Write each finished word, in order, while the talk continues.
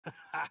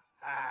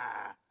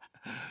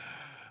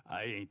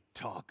I ain't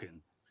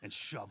talking and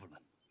shoveling.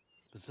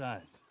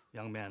 Besides, a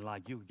young man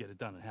like you could get it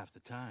done in half the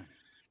time.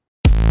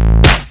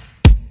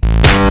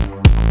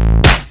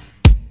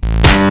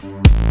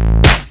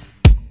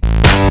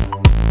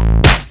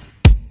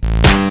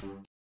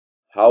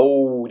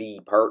 Howdy,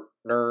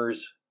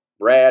 partners.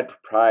 Brad,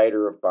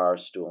 proprietor of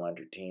Barstool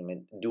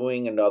Entertainment,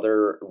 doing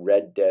another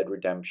Red Dead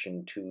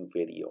Redemption 2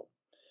 video.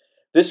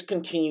 This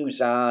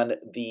continues on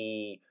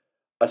the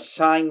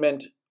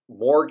assignment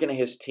Morgan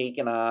has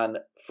taken on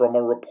from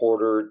a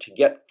reporter to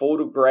get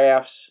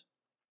photographs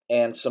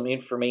and some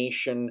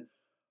information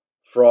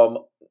from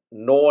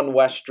known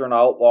Western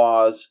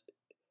outlaws,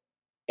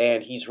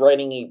 and he's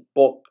writing a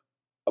book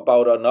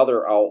about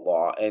another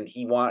outlaw, and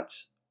he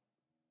wants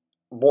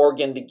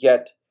Morgan to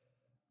get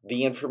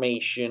the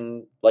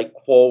information, like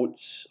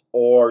quotes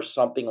or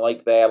something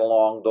like that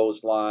along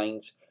those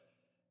lines.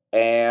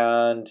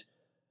 And,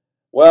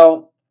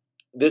 well,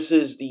 this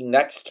is the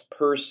next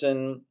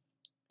person.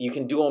 You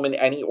can do them in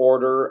any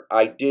order.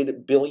 I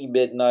did Billy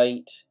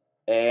Midnight,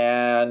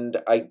 and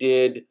I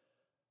did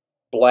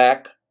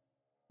Black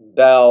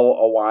Bell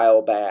a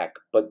while back.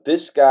 But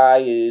this guy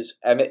is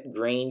Emmet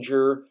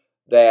Granger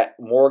that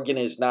Morgan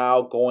is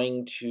now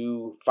going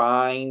to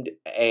find.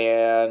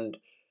 And,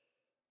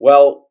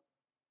 well,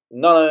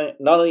 none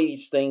of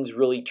these things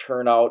really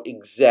turn out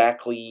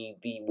exactly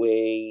the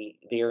way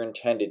they're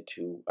intended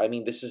to. I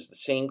mean, this is the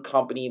same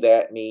company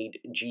that made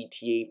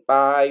GTA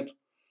 5,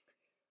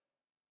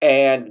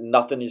 and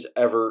nothing is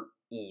ever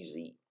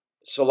easy.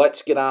 So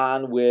let's get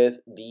on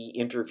with the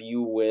interview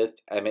with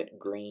Emmet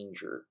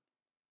Granger.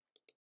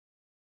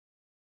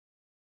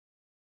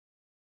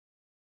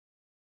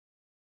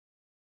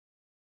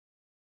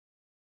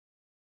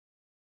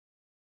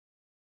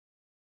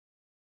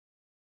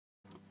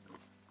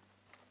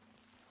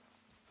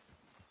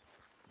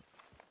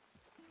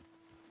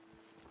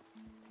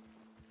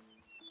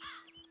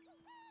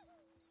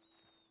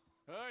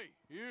 Hey,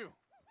 you.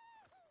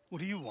 What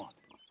do you want?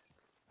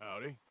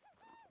 Howdy.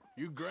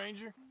 You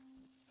Granger?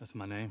 That's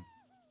my name.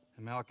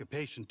 And my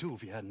occupation, too,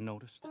 if you hadn't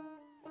noticed.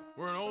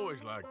 Weren't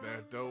always like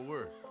that, though,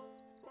 were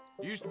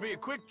you? Used to be a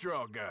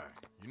quick-draw guy.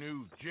 You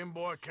knew Jim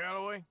Boy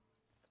Calloway?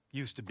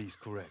 Used to be's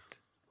correct.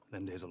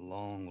 Them days are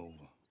long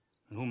over.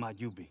 And who might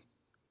you be?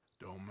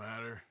 Don't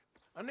matter.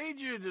 I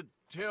need you to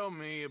tell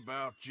me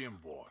about Jim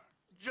Boy.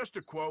 Just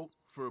a quote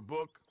for a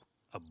book.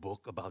 A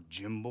book about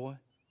Jim Boy?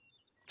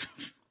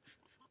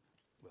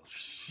 Well,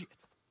 shit.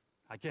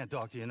 I can't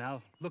talk to you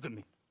now. Look at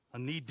me.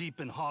 I'm knee-deep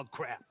in hog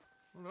crap.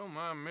 Well, don't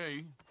mind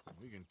me.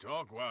 We can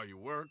talk while you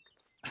work.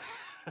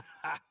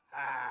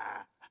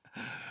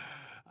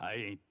 I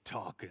ain't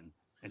talking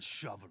and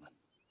shoveling.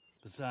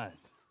 Besides,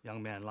 a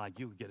young man like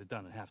you could get it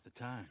done in half the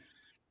time.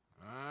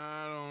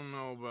 I don't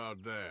know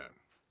about that.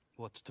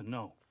 What's to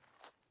know?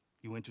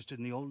 You interested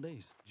in the old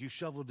days? You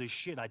shoveled this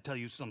shit, I tell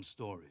you some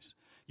stories.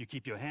 You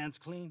keep your hands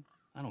clean,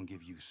 I don't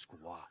give you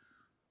squat.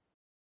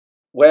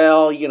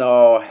 Well, you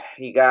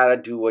gotta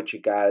do what you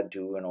gotta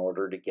do in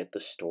order to get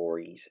the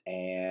stories.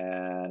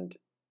 And,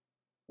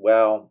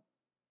 well,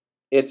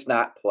 it's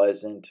not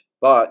pleasant,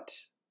 but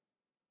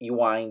you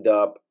wind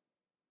up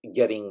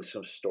getting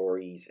some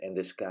stories, and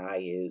this guy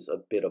is a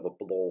bit of a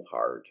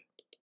blowhard.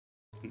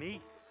 Me?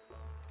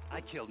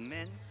 I killed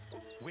men,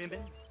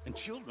 women, and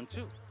children,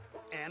 too.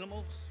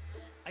 Animals.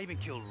 I even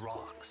killed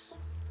rocks.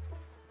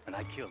 And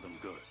I killed them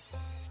good.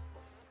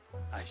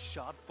 I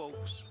shot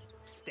folks,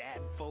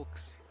 stabbed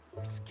folks,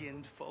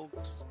 skinned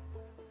folks.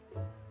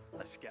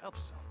 I scalped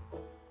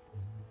some.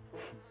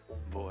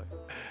 Boy,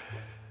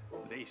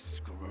 they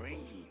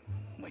scream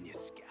when you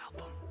scalp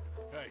them.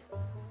 Hey,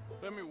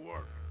 let me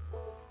work.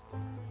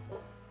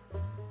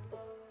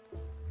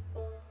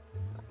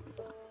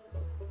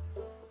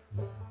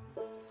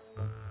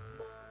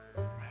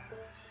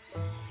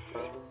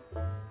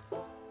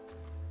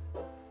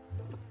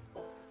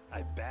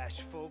 I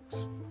bashed folks,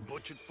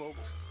 butchered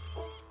folks.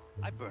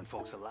 I burned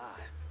folks alive.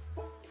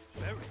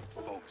 Buried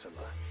folks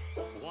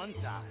alive. One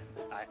time,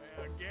 I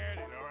get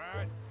it, all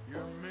right?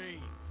 You're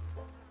mean.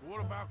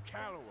 What about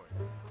Calloway?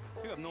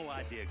 You have no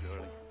idea,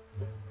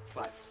 girlie.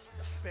 But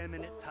a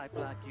feminine type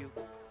like you,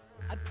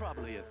 I'd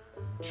probably have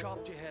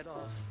chopped your head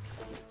off,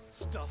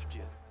 stuffed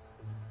you,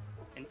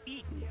 and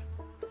eaten you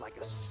like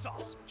a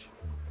sausage.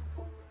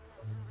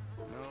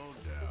 No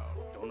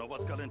doubt. Don't know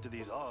what's got into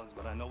these hogs,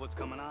 but I know what's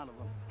coming out of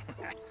them.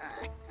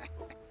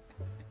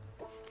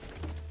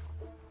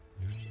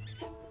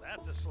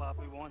 That's a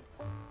sloppy one.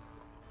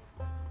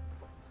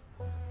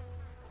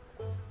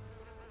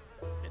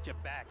 Get your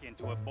back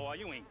into it, boy.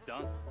 You ain't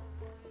done.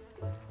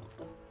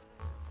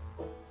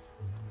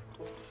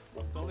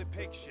 It's only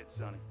pig shit,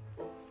 sonny.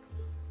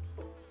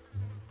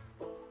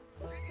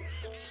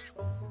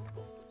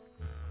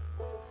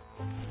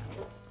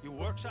 You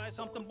work shy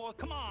something, boy?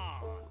 Come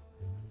on!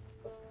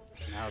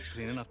 Now it's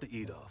clean enough to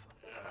eat off.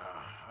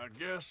 I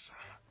guess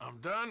I'm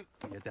done.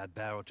 Get that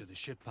barrel to the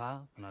shit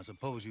pile, and I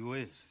suppose you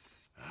is.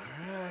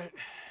 All right.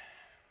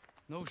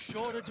 No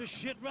shortage of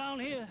shit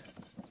round here.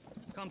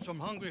 Comes from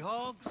hungry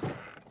hogs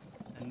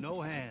and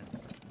no hands.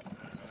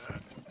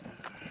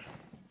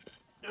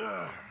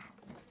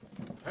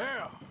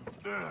 Hell,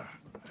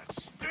 that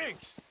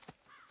stinks.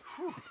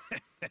 Whew.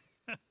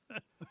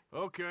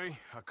 Okay,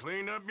 I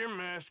cleaned up your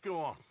mess. Go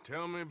on,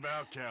 tell me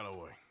about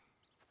Calloway.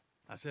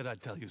 I said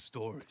I'd tell you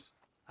stories.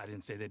 I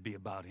didn't say they'd be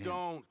about him.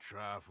 Don't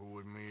trifle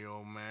with me,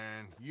 old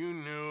man. You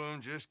knew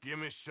him. Just give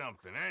me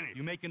something, anything.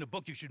 You making a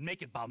book, you should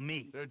make it about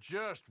me. They're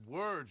just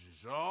words,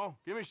 is all.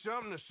 Give me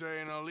something to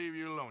say, and I'll leave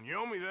you alone. You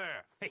owe me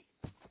that. Hey,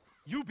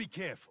 you be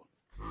careful.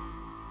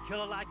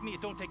 Killer like me,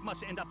 it don't take much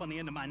to end up on the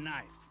end of my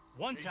knife.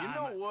 One Hey, time... you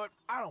know what?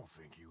 I don't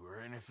think you were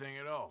anything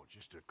at all.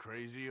 Just a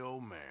crazy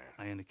old man.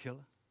 I ain't a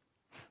killer?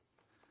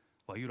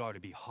 Well, you'd already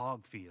be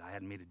hog feed. I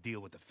hadn't made a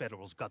deal with the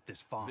Federals, got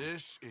this far.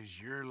 This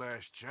is your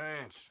last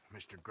chance,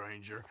 Mr.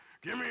 Granger.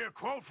 Give me a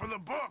quote for the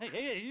book.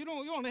 Hey, you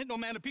don't hit no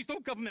man of peace, no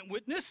government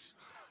witness.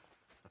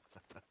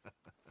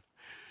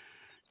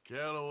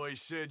 Calloway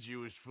said you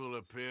was full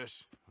of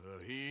piss,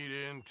 but he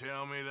didn't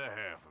tell me the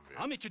half of it.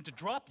 I'm itching to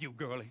drop you,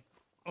 girlie.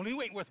 Only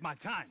you ain't worth my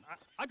time.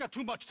 I got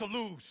too much to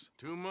lose.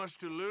 Too much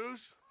to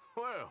lose?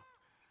 Well,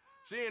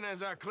 seeing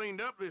as I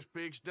cleaned up this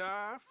pigsty,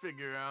 I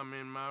figure I'm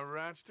in my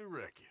rights to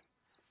wreck it.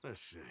 Let's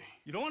see.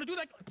 You don't want to do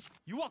that?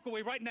 You walk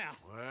away right now.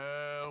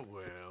 Well,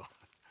 well.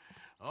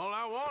 All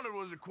I wanted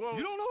was a quote.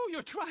 You don't know who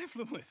you're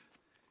trifling with.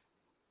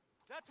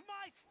 That's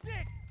my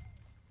stick!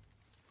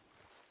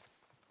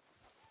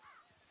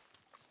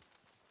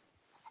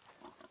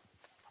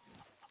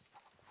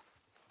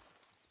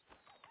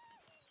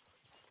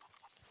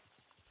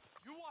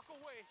 You walk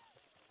away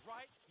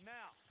right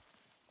now.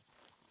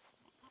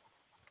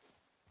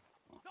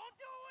 Don't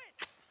do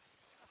it!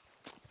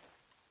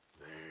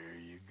 There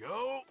you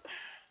go.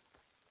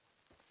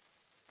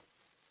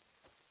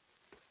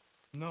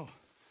 No.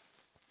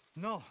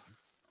 No.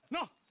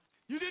 No!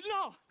 You didn't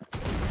know!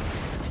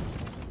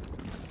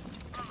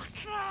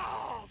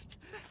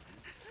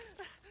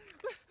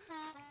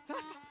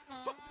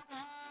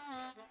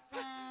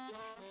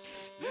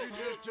 You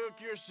just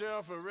took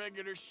yourself a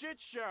regular shit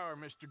shower,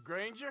 Mr.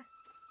 Granger.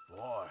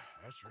 Boy,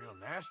 that's real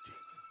nasty.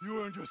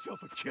 You earned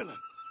yourself a killing.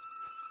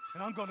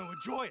 And I'm gonna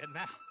enjoy it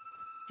now.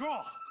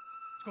 Draw!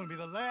 It's gonna be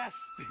the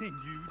last thing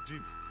you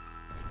do.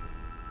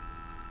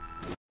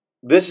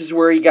 This is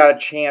where he got a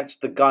chance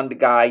to gun the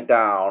guy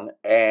down,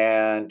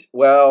 and,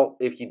 well,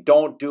 if you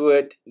don't do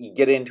it, you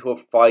get into a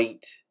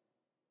fight,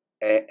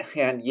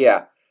 and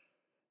yeah,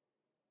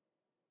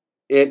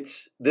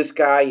 this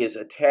guy is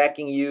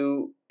attacking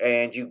you,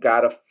 and you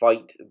gotta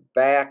fight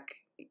back.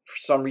 For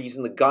some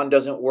reason, the gun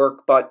doesn't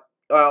work, but,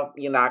 well,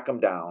 you knock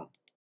him down.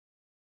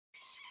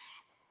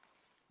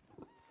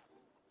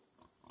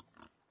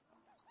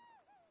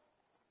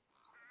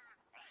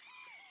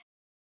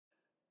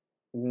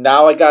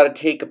 Now I gotta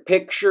take a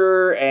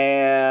picture,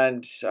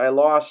 and I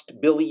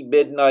lost Billy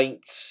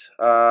Midnight's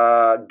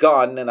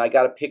gun, and I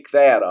gotta pick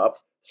that up.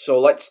 So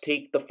let's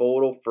take the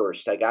photo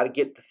first. I gotta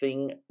get the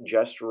thing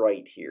just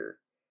right here.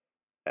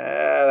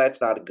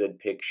 That's not a good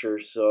picture,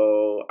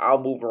 so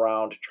I'll move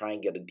around to try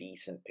and get a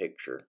decent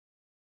picture.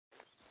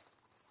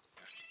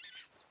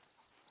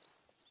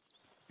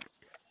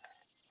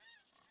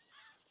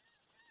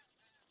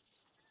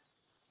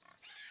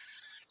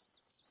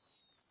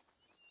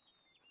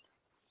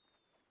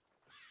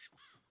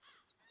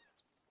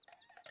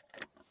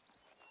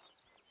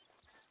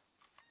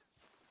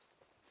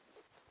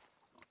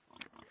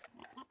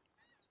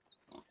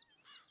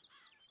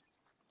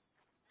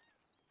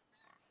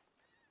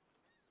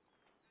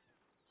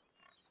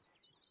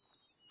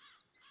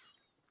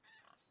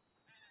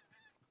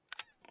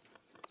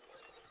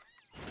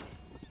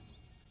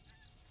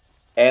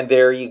 And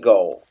there you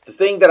go. The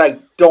thing that I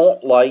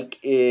don't like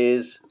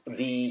is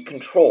the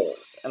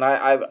controls. And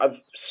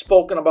I've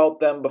spoken about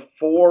them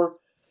before.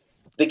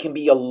 They can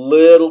be a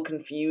little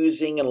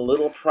confusing and a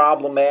little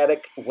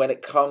problematic when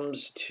it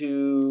comes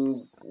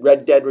to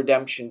Red Dead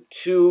Redemption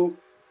 2.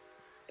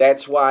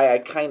 That's why I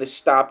kind of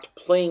stopped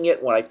playing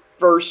it when I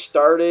first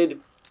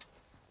started,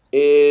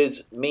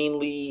 is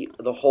mainly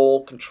the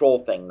whole control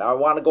thing. Now I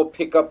want to go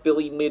pick up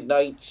Billy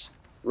Midnight's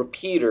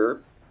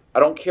repeater. I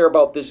don't care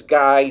about this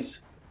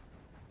guy's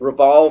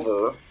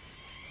revolver,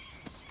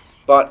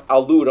 but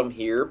I'll loot him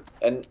here,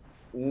 and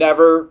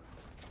never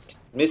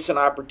miss an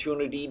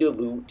opportunity to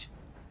loot.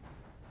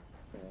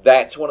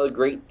 That's one of the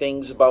great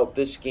things about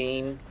this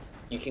game.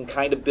 You can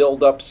kind of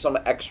build up some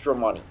extra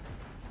money.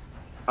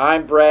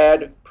 I'm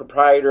Brad,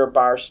 proprietor of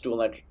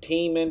Barstool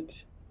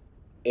Entertainment.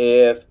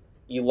 If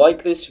you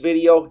like this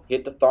video,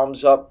 hit the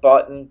thumbs up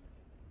button,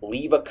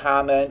 leave a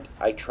comment.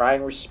 I try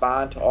and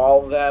respond to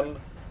all of them.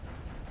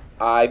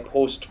 I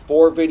post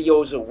 4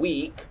 videos a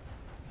week.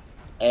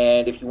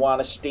 And if you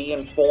want to stay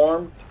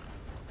informed,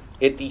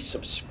 hit the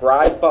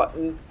subscribe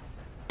button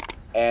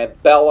and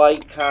bell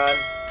icon,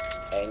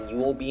 and you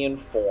will be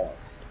informed.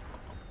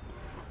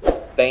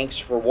 Thanks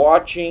for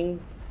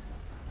watching.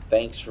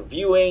 Thanks for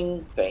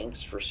viewing.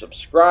 Thanks for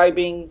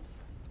subscribing.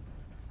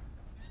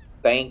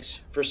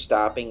 Thanks for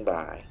stopping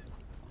by.